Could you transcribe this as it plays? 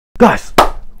Guys,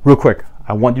 real quick,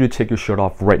 I want you to take your shirt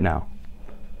off right now.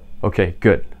 Okay,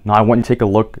 good. Now I want you to take a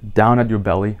look down at your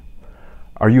belly.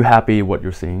 Are you happy with what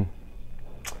you're seeing?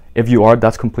 If you are,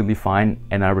 that's completely fine,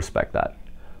 and I respect that.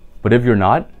 But if you're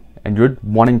not, and you're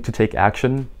wanting to take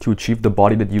action to achieve the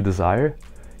body that you desire,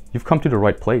 you've come to the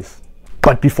right place.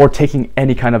 But before taking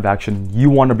any kind of action,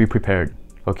 you want to be prepared,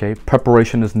 okay?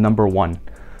 Preparation is number one,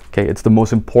 okay? It's the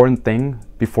most important thing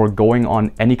before going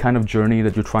on any kind of journey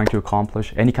that you're trying to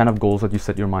accomplish, any kind of goals that you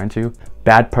set your mind to.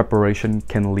 Bad preparation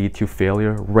can lead to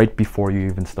failure right before you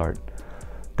even start.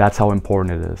 That's how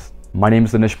important it is. My name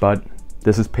is Dinesh Butt.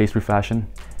 This is Pastry Fashion.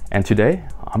 And today,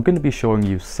 I'm going to be showing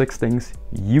you 6 things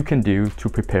you can do to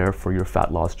prepare for your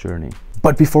fat loss journey.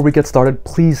 But before we get started,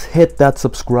 please hit that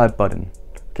subscribe button.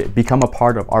 Okay, become a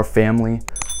part of our family.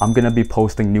 I'm going to be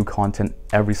posting new content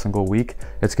every single week.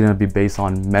 It's going to be based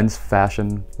on men's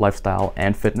fashion, lifestyle,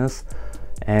 and fitness,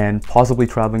 and possibly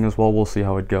traveling as well. We'll see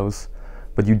how it goes.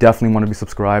 But you definitely want to be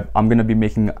subscribed. I'm going to be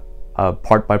making a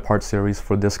part-by-part series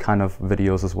for this kind of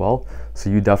videos as well. So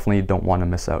you definitely don't want to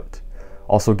miss out.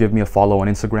 Also, give me a follow on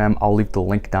Instagram. I'll leave the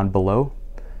link down below.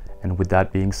 And with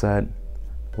that being said,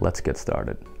 let's get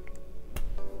started.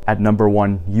 At number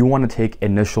 1, you want to take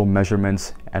initial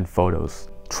measurements and photos.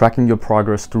 Tracking your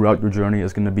progress throughout your journey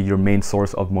is going to be your main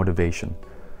source of motivation.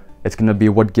 It's going to be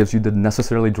what gives you the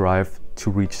necessary drive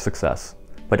to reach success.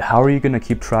 But how are you going to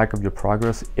keep track of your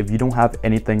progress if you don't have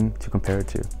anything to compare it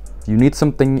to? You need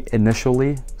something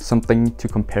initially, something to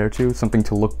compare to, something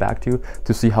to look back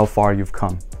to see how far you've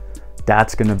come.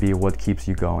 That's going to be what keeps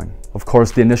you going. Of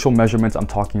course, the initial measurements I'm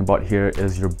talking about here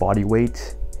is your body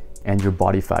weight and your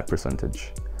body fat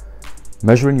percentage.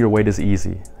 Measuring your weight is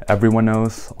easy. Everyone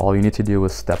knows all you need to do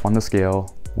is step on the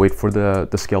scale, wait for the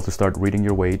scale to start reading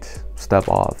your weight, step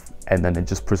off, and then it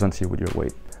just presents you with your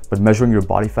weight. But measuring your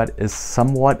body fat is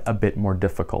somewhat a bit more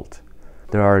difficult.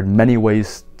 There are many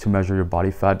ways to measure your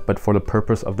body fat, but for the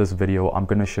purpose of this video, I'm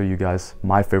going to show you guys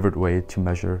my favorite way to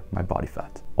measure my body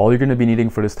fat. All you're going to be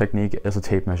needing for this technique is a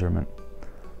tape measurement.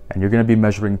 And you're going to be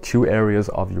measuring 2 areas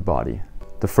of your body.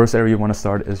 The first area you want to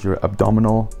start is your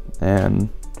abdominal and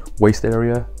waist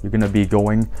area. You're going to be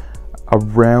going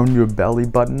around your belly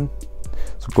button.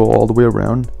 So go all the way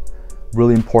around.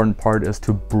 Really important part is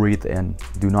to breathe in.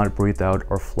 Do not breathe out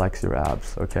or flex your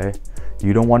abs, okay?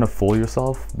 You don't want to fool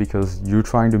yourself because you're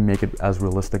trying to make it as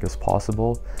realistic as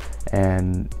possible,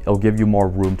 and it'll give you more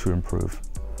room to improve.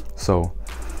 So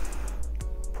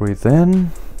breathe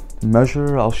in,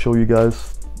 measure. I'll show you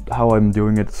guys how I'm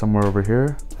doing it somewhere over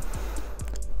here.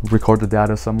 Record the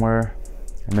data somewhere.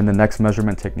 And then the next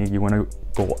measurement technique, you want to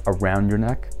go around your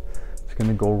neck. It's going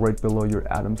to go right below your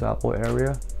Adam's apple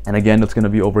area. And again, it's going to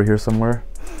be over here somewhere.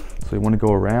 So you want to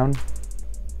go around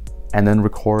and then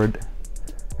record,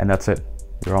 and that's it.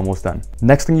 You're almost done.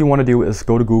 Next thing you want to do is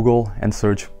go to Google and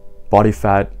search body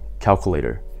fat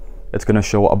calculator. It's going to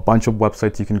show a bunch of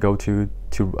websites you can go to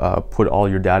put all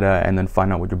your data and then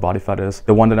find out what your body fat is.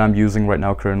 The one that I'm using right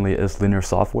now currently is Linear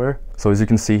Software. So as you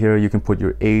can see here, you can put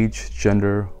your age,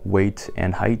 gender, weight,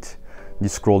 and height. You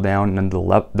scroll down and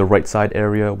the right side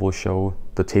area will show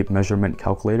the tape measurement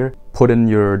calculator. Put in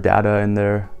your data in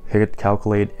there, hit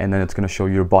calculate, and then it's going to show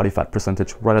your body fat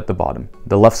percentage right at the bottom.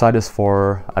 The left side is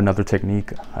for another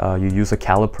technique. You use a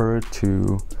caliper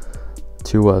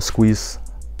to squeeze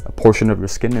a portion of your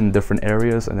skin in different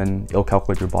areas, and then it'll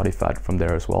calculate your body fat from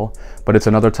there as well. But it's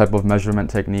another type of measurement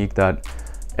technique that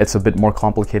it's a bit more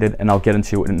complicated, and I'll get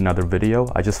into it in another video.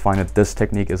 I just find that this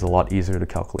technique is a lot easier to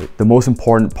calculate. The most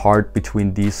important part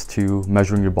between these two,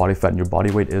 measuring your body fat and your body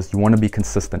weight, is you want to be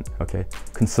consistent, okay?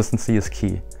 Consistency is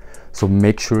key. So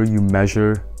make sure you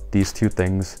measure these 2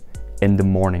 things in the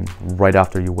morning, right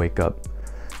after you wake up.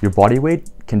 Your body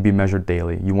weight can be measured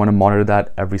daily. You want to monitor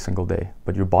that every single day.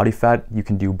 But your body fat, you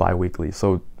can do bi-weekly.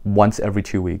 So once every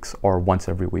 2 weeks or once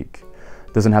every week.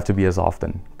 Doesn't have to be as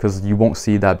often because you won't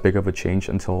see that big of a change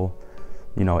until,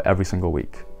 you know, every single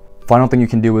week. Final thing you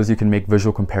can do is you can make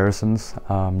visual comparisons.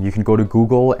 You can go to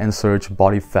Google and search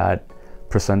body fat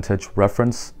percentage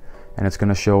reference, and it's going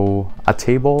to show a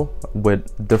table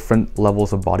with different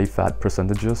levels of body fat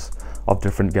percentages of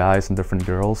different guys and different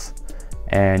girls.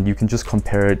 And you can just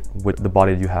compare it with the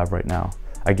body you have right now.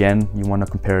 Again, you want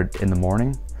to compare it in the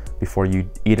morning before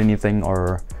you eat anything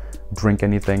or drink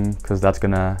anything, because that's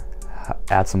going to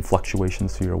add some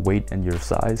fluctuations to your weight and your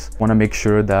size. You want to make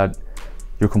sure that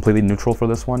you're completely neutral for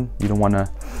this one. You don't want to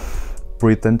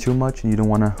breathe in too much, and you don't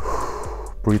want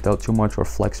to breathe out too much or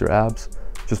flex your abs.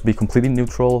 Just be completely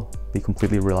neutral, be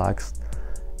completely relaxed,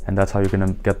 and that's how you're going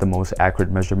to get the most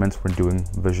accurate measurements when doing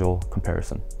visual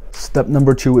comparison. Step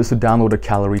number 2 is to download a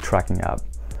calorie tracking app.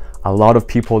 A lot of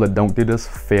people that don't do this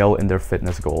fail in their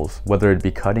fitness goals, whether it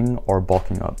be cutting or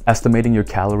bulking up. Estimating your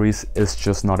calories is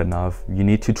just not enough. You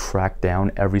need to track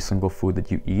down every single food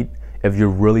that you eat if you're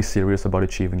really serious about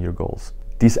achieving your goals.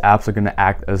 These apps are going to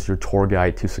act as your tour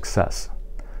guide to success.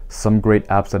 Some great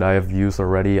apps that I have used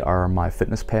already are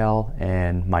MyFitnessPal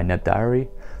and My Net Diary.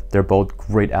 They're both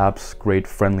great apps, great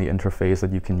friendly interface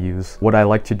that you can use. What I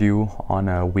like to do on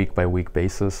a week-by-week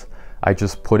basis, I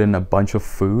just put in a bunch of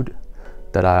food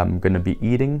that I'm going to be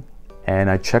eating, and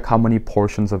I check how many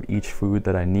portions of each food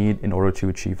that I need in order to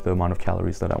achieve the amount of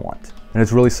calories that I want. And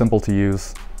it's really simple to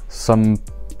use. Some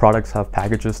products have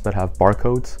packages that have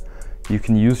barcodes. You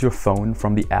can use your phone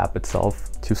from the app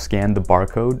itself to scan the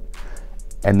barcode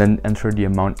and then enter the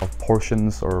amount of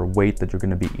portions or weight that you're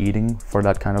going to be eating for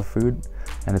that kind of food,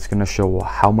 and it's going to show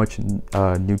how much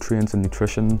nutrients and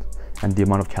nutrition and the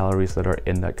amount of calories that are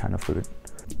in that kind of food.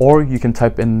 Or you can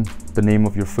type in the name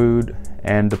of your food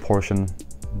and the portion.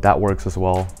 That works as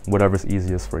well, whatever's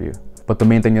easiest for you. But the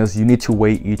main thing is you need to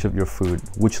weigh each of your food,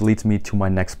 which leads me to my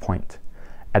next point.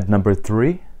 At number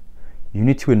 3, you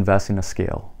need to invest in a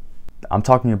scale. I'm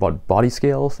talking about body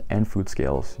scales and food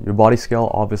scales. Your body scale,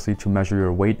 obviously, to measure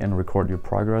your weight and record your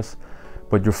progress,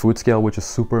 but your food scale, which is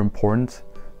super important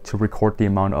to record the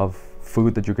amount of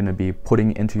food that you're going to be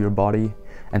putting into your body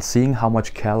and seeing how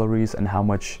much calories and how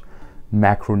much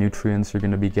macronutrients you're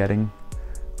going to be getting,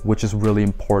 which is really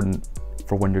important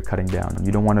for when you're cutting down.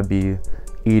 You don't want to be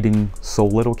eating so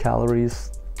little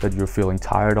calories that you're feeling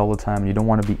tired all the time. You don't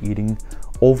want to be eating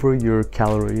over your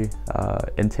calorie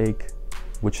intake,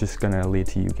 which is going to lead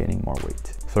to you gaining more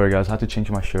weight. Sorry guys, I had to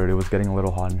change my shirt. It was getting a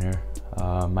little hot in here.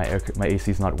 My AC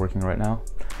is not working right now.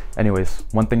 Anyways,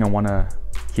 one thing I want to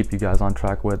keep you guys on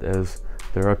track with is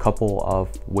there are a couple of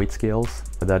weight scales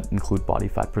that include body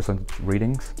fat percentage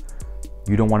readings.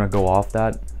 You don't want to go off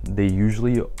that. They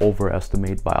usually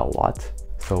overestimate by a lot.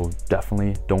 So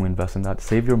definitely don't invest in that.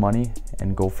 Save your money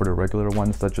and go for the regular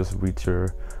ones that just read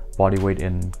your body weight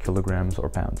in kilograms or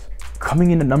pounds. Coming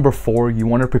in at number 4, you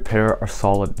want to prepare a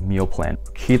solid meal plan.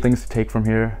 Key things to take from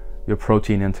here, your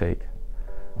protein intake.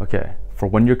 Okay, for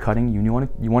when you're cutting, you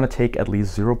want to take at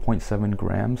least 0.7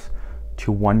 grams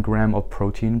to 1 gram of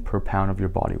protein per pound of your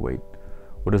body weight.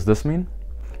 What does this mean?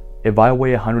 If I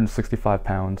weigh 165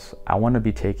 pounds, I want to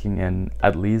be taking in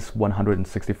at least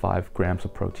 165 grams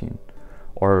of protein,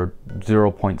 or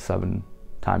 0.7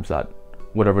 times that,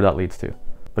 whatever that leads to.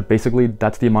 But basically,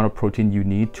 that's the amount of protein you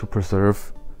need to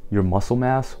preserve your muscle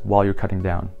mass while you're cutting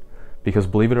down. Because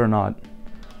believe it or not,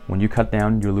 when you cut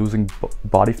down, you're losing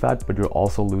body fat, but you're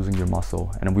also losing your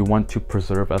muscle. And we want to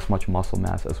preserve as much muscle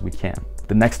mass as we can.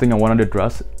 The next thing I wanted to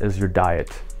address is your diet.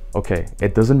 Okay,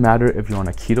 it doesn't matter if you're on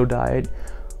a keto diet,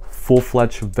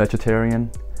 full-fledged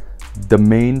vegetarian. The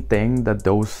main thing that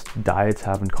those diets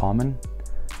have in common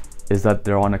is that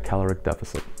they're on a caloric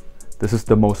deficit. This is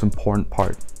the most important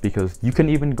part, because you can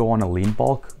even go on a lean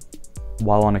bulk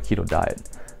while on a keto diet.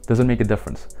 Doesn't make a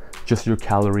difference, just your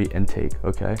calorie intake,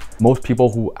 okay? Most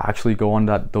people who actually go on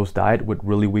those diets with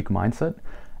really weak mindset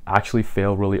actually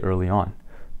fail really early on,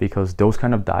 because those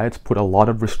kind of diets put a lot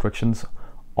of restrictions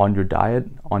on your diet,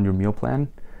 on your meal plan,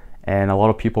 and a lot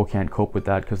of people can't cope with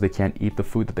that because they can't eat the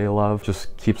food that they love.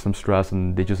 Just keeps them stressed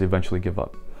and they just eventually give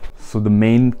up. So the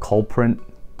main culprit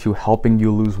to helping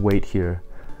you lose weight here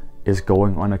is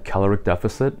going on a caloric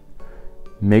deficit.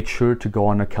 Make sure to go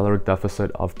on a caloric deficit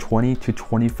of 20 to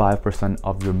 25%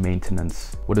 of your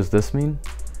maintenance. What does this mean?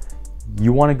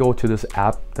 You want to go to this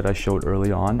app that I showed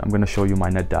early on. I'm going to show you my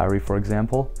Net Diary, for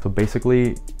example. So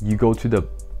basically, you go to the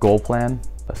goal plan,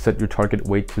 set your target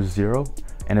weight to 0,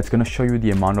 and it's going to show you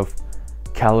the amount of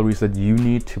calories that you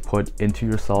need to put into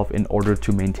yourself in order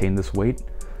to maintain this weight,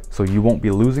 so you won't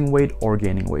be losing weight or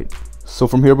gaining weight. So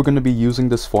from here, we're going to be using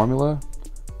this formula.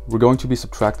 We're going to be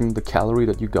subtracting the calorie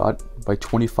that you got by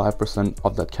 25%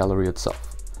 of that calorie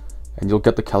itself, and you'll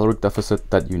get the caloric deficit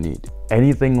that you need.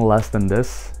 Anything less than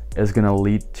this is going to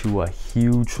lead to a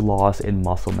huge loss in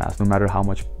muscle mass, no matter how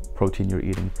much protein you're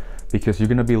eating, because you're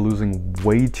going to be losing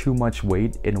way too much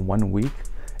weight in 1 week,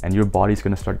 and your body's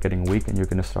going to start getting weak and you're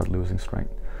going to start losing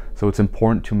strength. So it's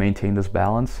important to maintain this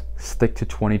balance. Stick to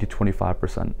 20 to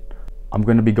 25%. I'm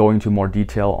going to be going into more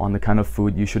detail on the kind of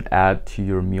food you should add to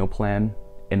your meal plan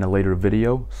in a later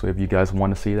video. So if you guys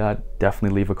want to see that,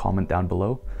 definitely leave a comment down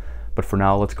below. But for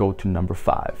now, let's go to number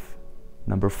 5.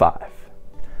 Number 5.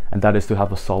 And that is to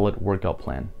have a solid workout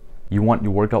plan. You want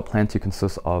your workout plan to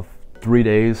consist of 3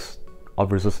 days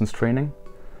of resistance training.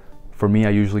 For me, I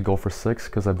usually go for 6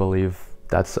 because I believe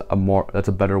that's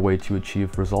a better way to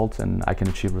achieve results, and I can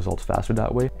achieve results faster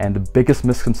that way. And the biggest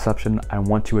misconception I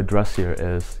want to address here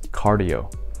is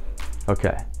cardio.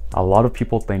 Okay, A lot of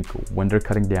people think when they're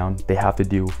cutting down, they have to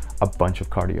do a bunch of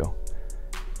cardio,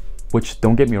 which,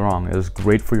 don't get me wrong, is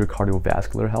great for your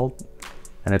cardiovascular health,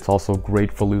 and it's also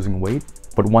great for losing weight.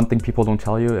 But one thing people don't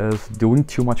tell you is doing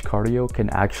too much cardio can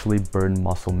actually burn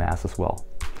muscle mass as well,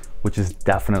 which is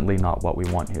definitely not what we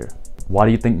want here. Why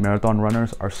do you think marathon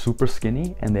runners are super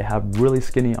skinny and they have really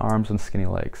skinny arms and skinny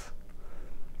legs?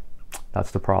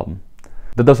 That's the problem.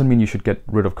 That doesn't mean you should get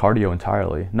rid of cardio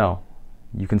entirely. No,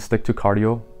 you can stick to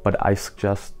cardio, but I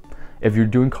suggest if you're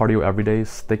doing cardio every day,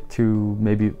 stick to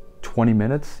maybe 20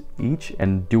 minutes each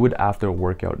and do it after a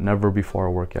workout, never before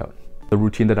a workout. The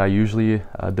routine that I usually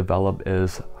develop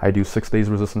is I do 6 days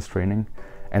resistance training,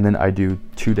 and then I do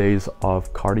 2 days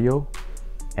of cardio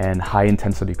and high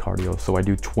intensity cardio. So I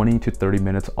do 20 to 30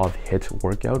 minutes of HIIT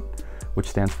workout, which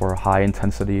stands for high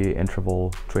intensity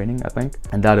interval training, I think.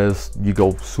 And that is, you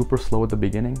go super slow at the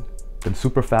beginning, then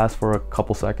super fast for a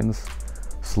couple seconds,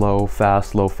 slow,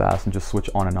 fast, and just switch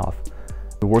on and off.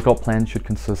 The workout plan should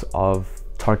consist of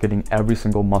targeting every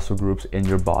single muscle groups in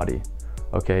your body.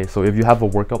 Okay, so if you have a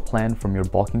workout plan from your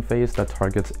bulking phase that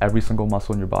targets every single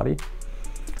muscle in your body,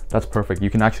 that's perfect. You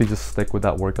can actually just stick with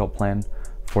that workout plan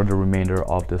for the remainder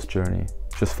of this journey.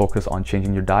 Just focus on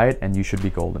changing your diet and you should be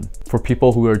golden. For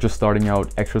people who are just starting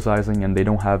out exercising and they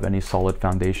don't have any solid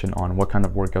foundation on what kind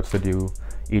of workouts to do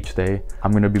each day,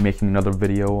 I'm going to be making another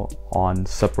video on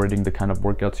separating the kind of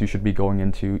workouts you should be going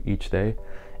into each day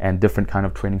and different kind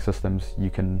of training systems you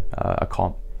can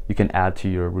add to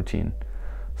your routine.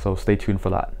 So stay tuned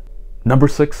for that. Number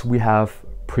 6, we have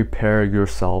prepare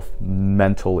yourself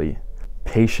mentally.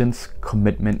 Patience,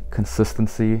 commitment,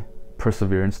 consistency,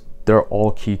 perseverance, they're all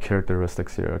key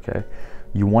characteristics here, okay?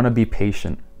 You want to be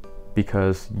patient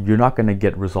because you're not going to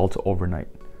get results overnight.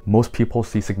 Most people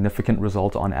see significant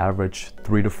results on average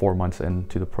 3 to 4 months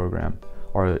into the program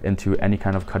or into any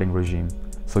kind of cutting regime.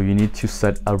 So you need to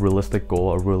set a realistic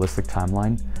goal, a realistic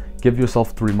timeline. Give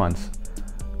yourself 3 months.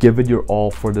 Give it your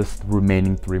all for this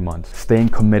remaining 3 months. Staying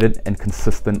committed and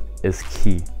consistent is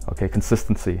key, okay?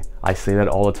 Consistency. I say that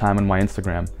all the time on my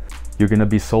Instagram. You're gonna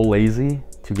be so lazy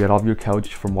to get off your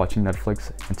couch from watching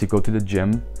Netflix and to go to the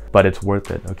gym, but it's worth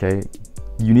it, okay?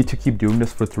 You need to keep doing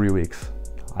this for 3 weeks.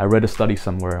 I read a study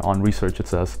somewhere on research. It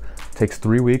says it takes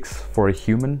 3 weeks for a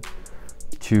human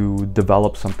to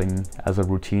develop something as a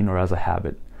routine or as a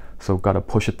habit. So gotta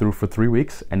push it through for 3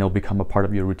 weeks and it'll become a part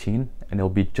of your routine and it'll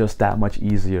be just that much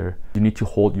easier. You need to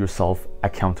hold yourself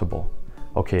accountable.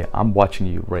 Okay, I'm watching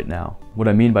you right now. What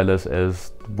I mean by this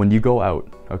is when you go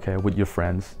out, okay, with your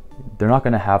friends, they're not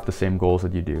gonna have the same goals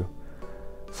that you do.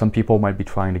 Some people might be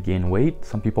trying to gain weight.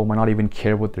 Some people might not even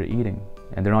care what they're eating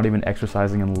and they're not even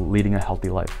exercising and leading a healthy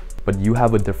life. But you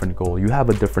have a different goal. You have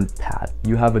a different path.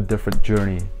 You have a different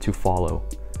journey to follow.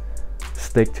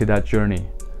 Stick to that journey.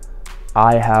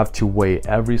 I have to weigh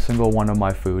every single one of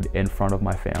my food in front of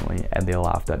my family and they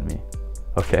laughed at me,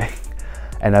 okay?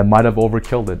 And I might have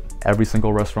overkilled it. Every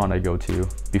single restaurant I go to,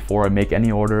 before I make any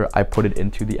order, I put it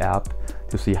into the app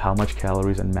to see how much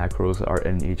calories and macros are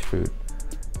in each food.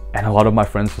 And a lot of my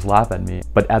friends just laugh at me.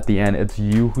 But at the end, it's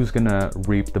you who's gonna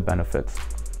reap the benefits.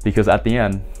 Because at the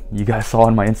end, you guys saw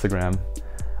on my Instagram,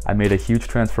 I made a huge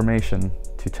transformation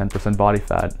to 10% body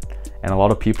fat. And a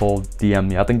lot of people DM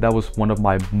me. I think that was one of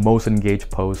my most engaged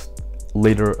posts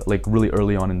later, like really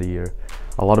early on in the year.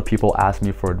 A lot of people asked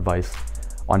me for advice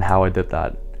on how I did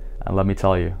that. And let me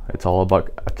tell you, it's all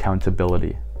about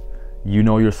accountability. You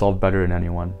know yourself better than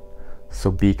anyone. So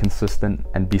be consistent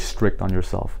and be strict on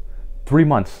yourself. 3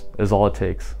 months is all it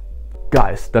takes.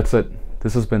 Guys, that's it.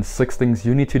 This has been 6 things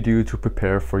you need to do to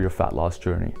prepare for your fat loss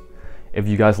journey. If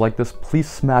you guys like this, please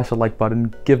smash the like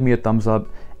button, give me a thumbs up,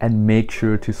 and make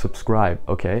sure to subscribe,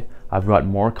 okay? I've got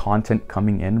more content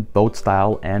coming in, both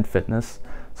style and fitness,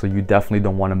 so you definitely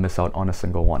don't want to miss out on a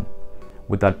single one.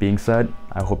 With that being said,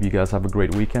 I hope you guys have a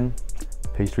great weekend.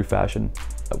 Pastry Fashion,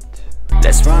 out.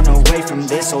 Let's run away from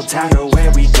this old town, to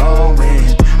where we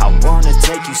going? I wanna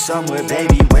take you somewhere,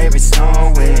 baby, where it's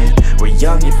snowing. We're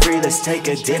young and free, let's take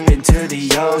a dip into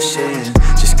the ocean.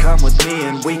 Just come with me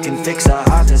and we can fix a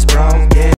heart that's broken.